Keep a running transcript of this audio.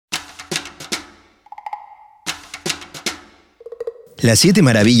Las 7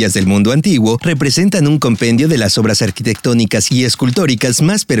 maravillas del mundo antiguo representan un compendio de las obras arquitectónicas y escultóricas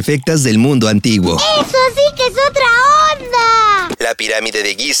más perfectas del mundo antiguo. ¡Eso sí que es otra onda! La pirámide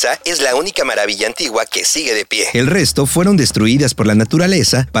de Giza es la única maravilla antigua que sigue de pie. El resto fueron destruidas por la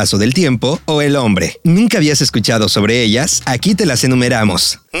naturaleza, paso del tiempo o el hombre. ¿Nunca habías escuchado sobre ellas? Aquí te las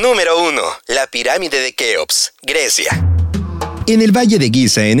enumeramos. Número 1. La pirámide de Keops, Grecia. En el Valle de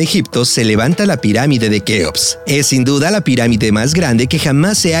Giza, en Egipto, se levanta la pirámide de Keops. Es sin duda la pirámide más grande que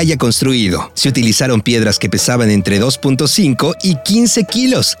jamás se haya construido. Se utilizaron piedras que pesaban entre 2.5 y 15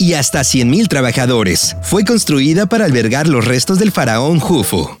 kilos y hasta 100,000 trabajadores. Fue construida para albergar los restos del faraón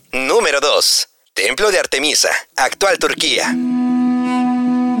Jufu. Número 2. Templo de Artemisa, actual Turquía.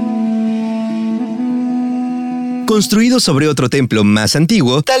 Construido sobre otro templo más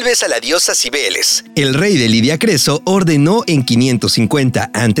antiguo, tal vez a la diosa Cibeles. El rey de Lidia Creso ordenó en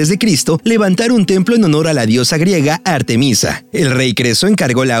 550 a.C. levantar un templo en honor a la diosa griega Artemisa. El rey Creso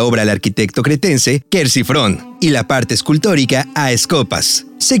encargó la obra al arquitecto cretense Quercifrón y la parte escultórica a Escopas.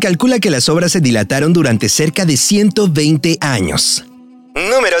 Se calcula que las obras se dilataron durante cerca de 120 años.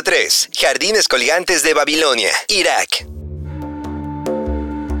 Número 3. Jardines colgantes de Babilonia, Irak.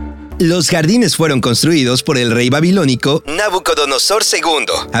 Los jardines fueron construidos por el rey babilónico Nabucodonosor II,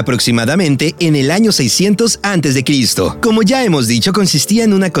 aproximadamente en el año 600 a.C. Como ya hemos dicho, consistía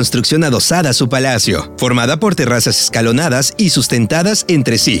en una construcción adosada a su palacio, formada por terrazas escalonadas y sustentadas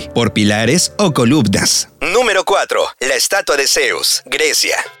entre sí por pilares o columnas. Número 4. La estatua de Zeus,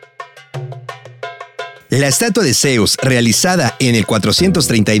 Grecia. La estatua de Zeus, realizada en el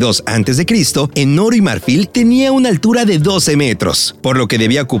 432 a.C., en oro y marfil, tenía una altura de 12 metros, por lo que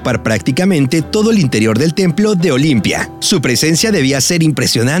debía ocupar prácticamente todo el interior del templo de Olimpia. Su presencia debía ser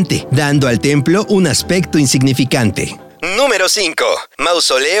impresionante, dando al templo un aspecto insignificante. Número 5.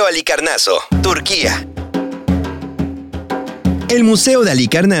 Mausoleo Halicarnaso, Turquía. El Museo de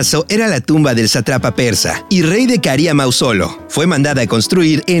Halicarnaso era la tumba del sátrapa persa y rey de Caria Mausolo. Fue mandada a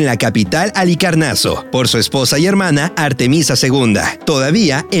construir en la capital Halicarnaso por su esposa y hermana Artemisa II,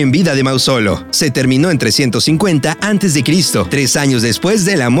 todavía en vida de Mausolo. Se terminó en 350 a.C., 3 años después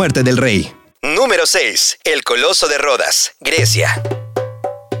de la muerte del rey. Número 6. El Coloso de Rodas, Grecia.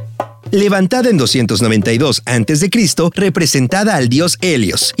 Levantada en 292 a.C., representada al dios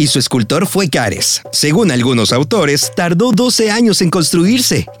Helios, y su escultor fue Cares. Según algunos autores, tardó 12 años en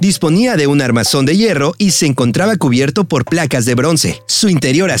construirse. Disponía de un armazón de hierro y se encontraba cubierto por placas de bronce. Su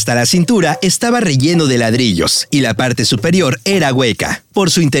interior hasta la cintura estaba relleno de ladrillos, y la parte superior era hueca. Por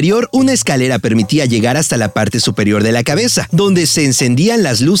su interior, una escalera permitía llegar hasta la parte superior de la cabeza, donde se encendían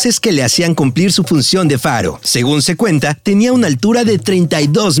las luces que le hacían cumplir su función de faro. Según se cuenta, tenía una altura de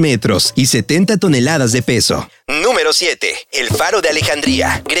 32 metros y 70 toneladas de peso. Número 7. El Faro de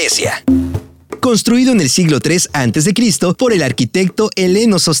Alejandría, Grecia. Construido en el siglo III a.C. por el arquitecto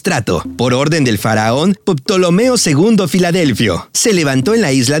Heleno Sostrato, por orden del faraón Ptolomeo II Filadelfio. Se levantó en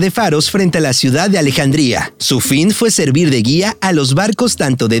la isla de Faros frente a la ciudad de Alejandría. Su fin fue servir de guía a los barcos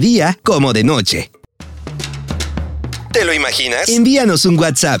tanto de día como de noche. ¿Te lo imaginas? Envíanos un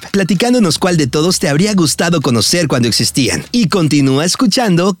WhatsApp platicándonos cuál de todos te habría gustado conocer cuando existían. Y continúa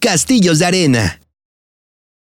escuchando Castillos de Arena.